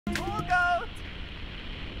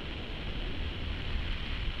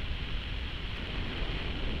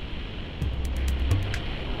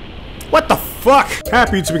What the fuck?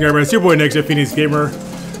 Happy YouTube gamers, it's your boy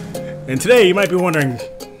NextGenPhoenixGamer. And today you might be wondering,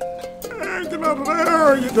 get out of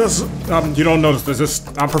there, you don't notice this,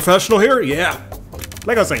 I'm professional here? Yeah.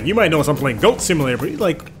 Like I was saying, you might notice I'm playing Goat Simulator, but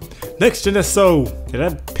like, Next Gen is so, did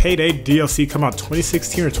that Payday DLC come out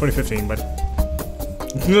 2016 or 2015? But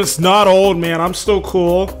it's not old, man, I'm still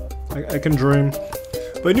cool. I can dream.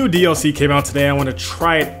 But a new DLC came out today, I want to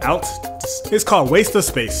try it out. It's called Waste of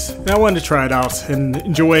Space, and I wanted to try it out and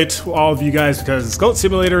enjoy it for all of you guys because Goat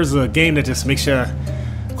Simulator is a game that just makes you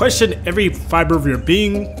question every fiber of your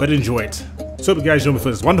being, but enjoy it. So hope you guys join me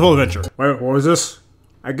for this wonderful adventure. Wait, what was this?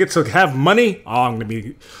 I get to have money? Oh, I'm gonna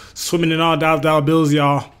be swimming in all dollar bills,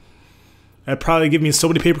 y'all. That'd probably give me so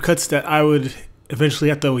many paper cuts that I would eventually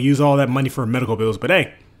have to use all that money for medical bills. But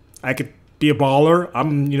hey, I could be a baller.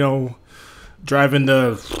 I'm, you know, driving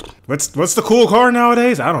the what's the cool car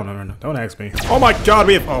nowadays? I don't know. Don't ask me. Oh my god,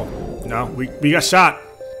 we have no, we got shot.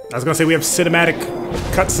 I was gonna say we have cinematic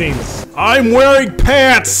cutscenes. I'm wearing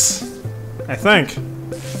pants! I think.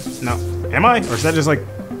 No. Am I? Or is that just like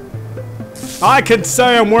I can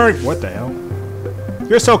say I'm wearing what the hell?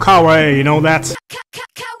 You're so kawaii, you know that.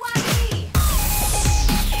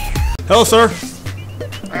 Hello, sir.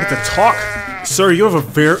 I get to talk. Sir, you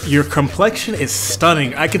have your complexion is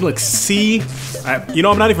stunning. I can like see, you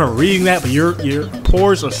know, I'm not even reading that, but your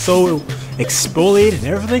pores are so exfoliated and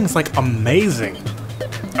everything. It's like amazing.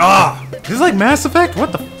 Ah, this is like Mass Effect.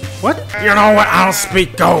 What the? What? You know what? I don't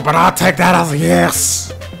speak Go, but I'll take that as a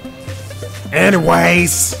yes.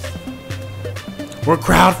 Anyways, we're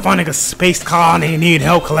crowdfunding a space colony and need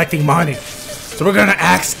help collecting money. So we're gonna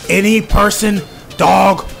ask any person,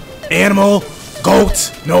 dog, animal,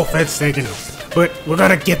 goat. No offense taken. But we're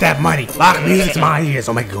gonna get that money. Lock music to my ears.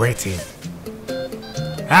 I'll make a great team.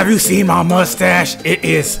 Have you seen my mustache? It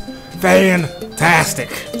is fantastic.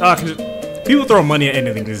 People throw money at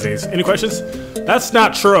anything these days. Any questions? That's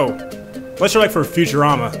not true. Unless you're like for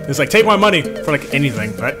Futurama. It's like, take my money for like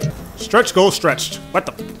anything, right? Stretch goals stretched. What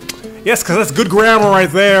the? Yes, because that's good grammar right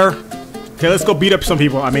there. Okay, let's go beat up some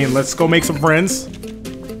people. I mean, let's go make some friends.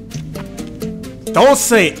 Don't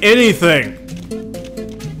say anything.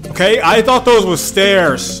 Okay, I thought those were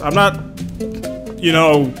stairs. I'm not, you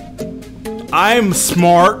know, I'm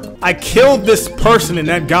smart. I killed this person and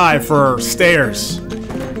that guy for stairs.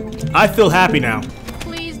 I feel happy now.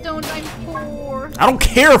 Please don't, I'm poor. I don't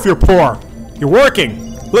care if you're poor. You're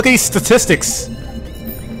working. Look at these statistics.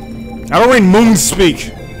 I don't read moon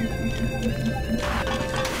speak.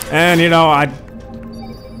 And you know, I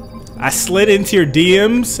slid into your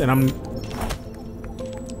DMs and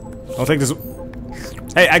I'll take this.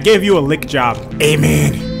 Hey, I gave you a lick job. Hey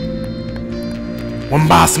man, wanna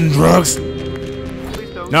buy some drugs?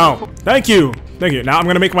 No, thank you. Thank you. Now I'm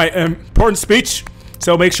gonna make my important speech,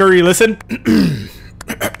 so make sure you listen. Give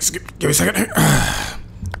me a second.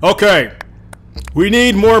 Okay, we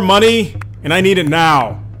need more money, and I need it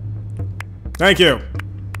now. Thank you.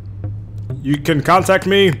 You can contact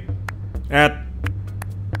me at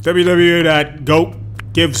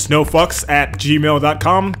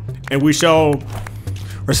www.goatgivesnofucks@gmail.com, and we shall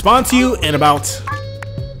respond to you in about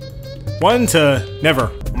 1 to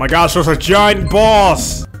never. Oh my gosh, those are giant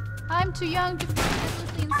balls! I'm too young to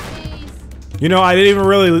play in space. You know, I didn't even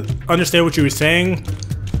really understand what you were saying.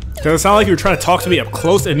 Because it sounded like you were trying to talk to me up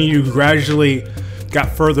close and you gradually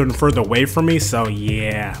got further and further away from me, so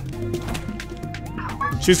yeah.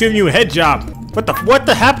 She was giving you a head job. What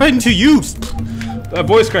the happened to you?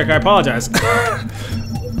 Voice crack, I apologize.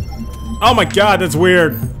 Oh my god, that's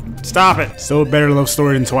weird. Stop it. Still a better love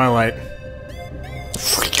story than Twilight.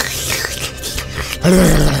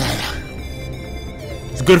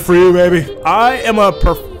 It's good for you, baby. I am a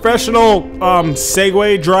professional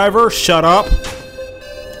Segway driver. Shut up.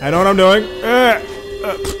 I know what I'm doing.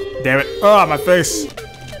 Damn it. Oh, my face.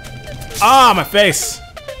 Ah, my face.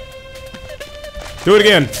 Do it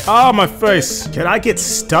again. Oh, my face. Can I get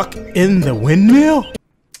stuck in the windmill?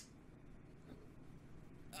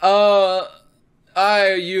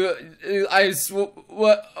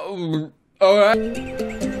 What? Alright.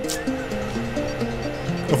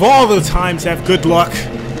 Of all the times, have good luck.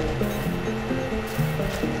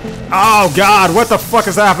 Oh God, what the fuck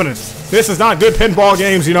is happening? This is not good pinball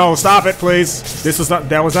games, you know. Stop it, please.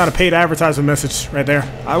 That was not a paid advertisement message right there.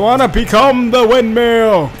 I wanna become the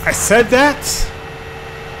windmill. I said that.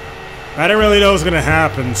 I didn't really know it was gonna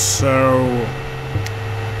happen, so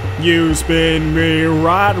you spin me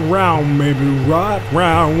right round, maybe right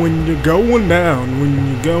round when you're going down,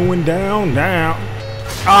 down.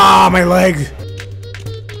 Ah, my leg.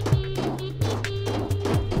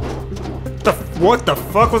 What the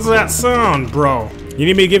fuck was that sound, bro? You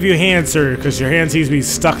need me to give you a hand, sir, because your hand seems to be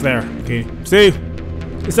stuck there. Okay, see?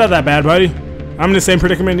 It's not that bad, buddy. I'm in the same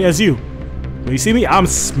predicament as you. When you see me, I'm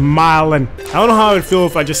smiling. I don't know how I would feel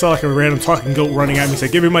if I just saw like a random talking goat running at me and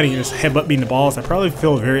said, give me money, and just headbutt me in the balls. I probably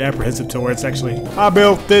feel very apprehensive towards actually. I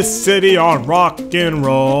built this city on rock and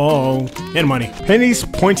roll. And money. Penny's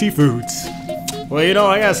Pointy Foods. Well, you know,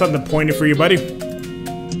 I got something pointy for you, buddy.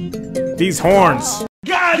 These horns.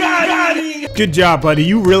 Good job, buddy.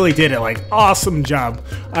 You really did it. Like, awesome job.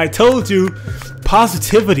 I told you,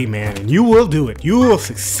 positivity, man, and you will do it. You will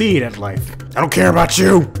succeed at life. I don't care about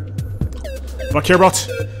you. What I care about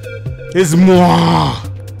is moi.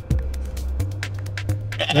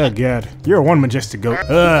 Oh god, you're a one majestic goat.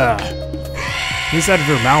 Ugh. Inside of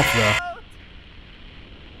your mouth, though.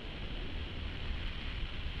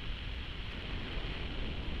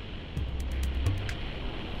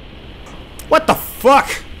 What the fuck?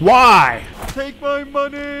 Why? Take my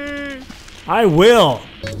money! I will.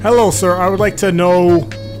 Hello, sir. I would like to know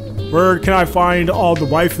where can I find all the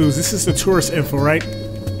waifus? This is the tourist info, right?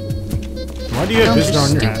 Why do you have visitor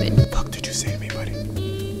on your hat? What the fuck did you say to me, buddy?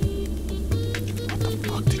 What the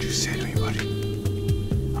fuck did you say to me, buddy?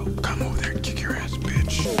 Oh, come over there and kick your ass,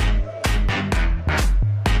 bitch.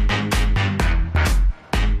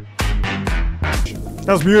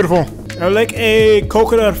 That was beautiful. I like a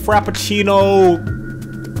coconut frappuccino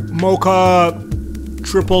mocha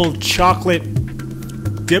triple chocolate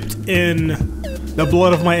dipped in the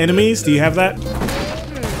blood of my enemies. Do you have that?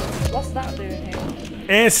 What's that doing here?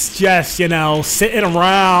 It's just, you know, sitting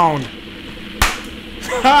around.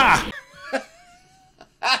 Ha!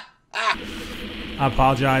 I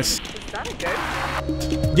apologize. Is that a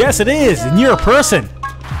goat? Yes, it is, and you're a person.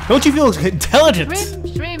 Don't you feel intelligent?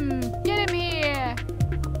 Shrimp, get him here.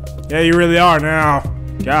 Yeah, you really are now.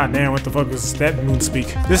 God damn, what the fuck was that moon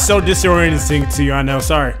speak? This is so disorienting to you, I know,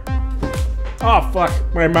 sorry. Oh fuck,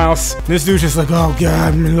 my mouse. This dude's just like, oh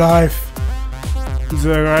god, my life. He's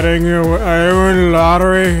like, I won the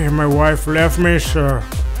lottery and my wife left me, so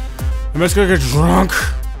I'm just gonna get drunk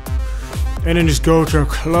and then just go to a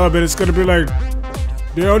club and it's gonna be like,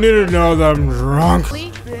 they don't need to know that I'm drunk.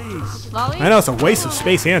 Lolly? I know it's a waste of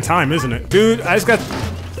space and time, isn't it? Dude, I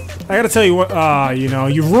gotta tell you what, you know,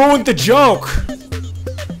 you ruined the joke.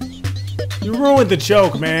 You ruined the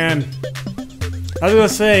joke, man. I was gonna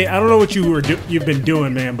say, I don't know what you've been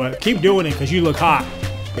doing, man, but keep doing it because you look hot.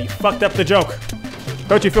 But you fucked up the joke.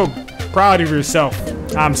 Don't you feel proud of yourself?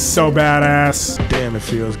 I'm so badass. Damn, it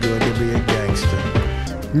feels good to be a gangster.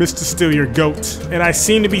 Mr. Steal Your Goat. And I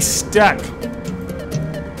seem to be stuck.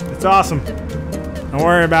 It's awesome. Don't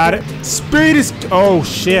worry about it. Speed is... Oh,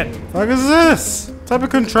 shit. What is this? What type of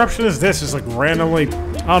contraption is this? Just like randomly...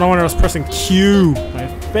 I don't know when I was pressing Q. My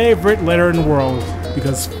favorite letter in the world.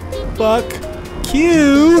 Because fuck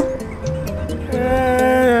Q.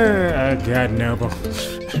 Oh, God, no.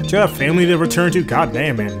 Do you have a family to return to? God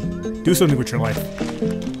damn, man. Do something with your life.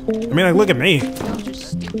 I mean, like, look at me.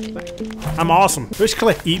 I'm awesome. I wish I could,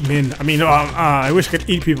 like, eat men. I mean, I wish I could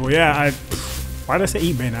eat people. Yeah, why did I say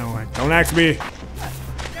eat men? I don't like. Don't ask me.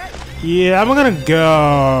 Yeah, I'm gonna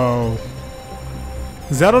go.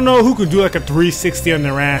 Cause I don't know who could do like a 360 on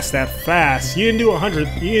their ass that fast. You didn't do 100.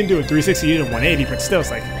 You didn't do a 360. You did a 180. But still,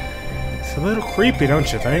 it's like it's a little creepy,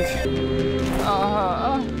 don't you think?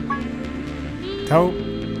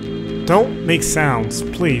 Don't make sounds,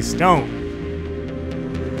 please. Don't.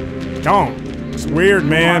 It's weird,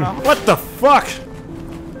 man. What the fuck?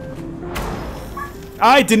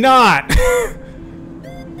 I did not.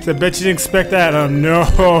 I bet you didn't expect that. No,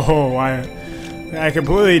 I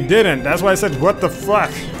completely didn't. That's why I said, what the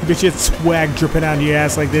fuck? I bet you had swag dripping out of your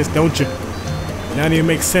ass like this, don't you? That don't even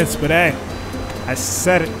make sense, but hey, I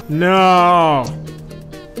said it. No.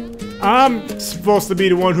 I'm supposed to be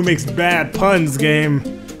the one who makes bad puns, game.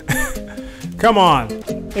 Come on.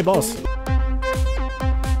 Hey, boss.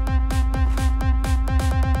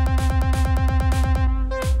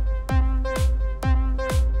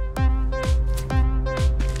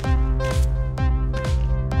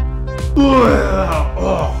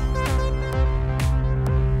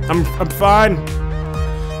 I'm fine.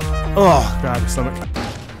 Oh god, my stomach.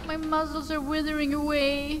 My muscles are withering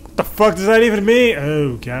away. What the fuck does that even mean?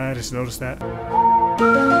 Oh god, I just noticed that.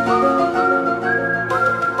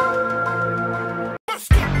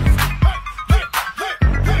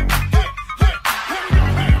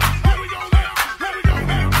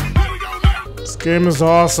 This game is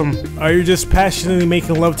awesome. Are you just passionately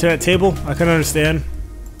making love to that table? I can understand.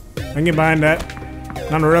 I can get behind that.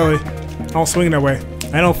 Not really. I don't swing that way.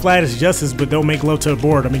 I know flat is justice, but don't make love to the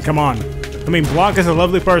board. I mean, come on. Let mean, Blanca's a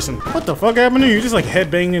lovely person. What the fuck happened to you? You just like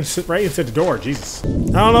headbanging and sit right into the door. Jesus. I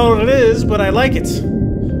don't know what it is, but I like it.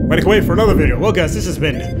 But I can wait for another video. Well, guys, this has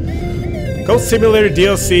been Goat Simulator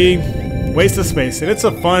DLC, Waste of Space. And it's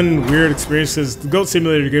a fun, weird experience because the Goat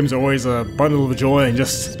Simulator games are always a bundle of joy and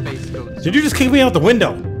just... Did you just kick me out the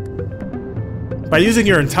window? By using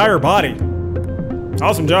your entire body.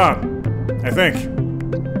 Awesome job, I think.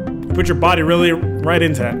 You put your body really right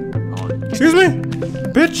into that. Excuse me?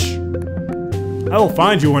 Bitch. I will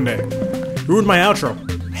find you one day. Ruined my outro.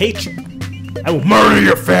 Hate you. I will murder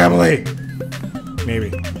your family. Maybe.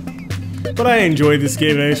 But I enjoyed this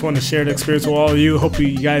game and I just wanted to share the experience with all of you. Hope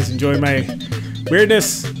you guys enjoyed my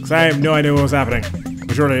weirdness, because I have no idea what was happening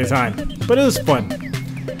majority of the time. But it was fun.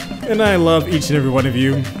 And I love each and every one of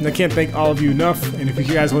you. And I can't thank all of you enough. And if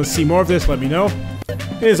you guys want to see more of this, let me know.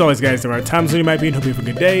 And as always, guys, there are times when you might be in. Hope you have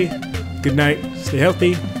a good day, good night, stay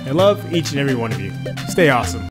healthy. I love each and every one of you. Stay awesome.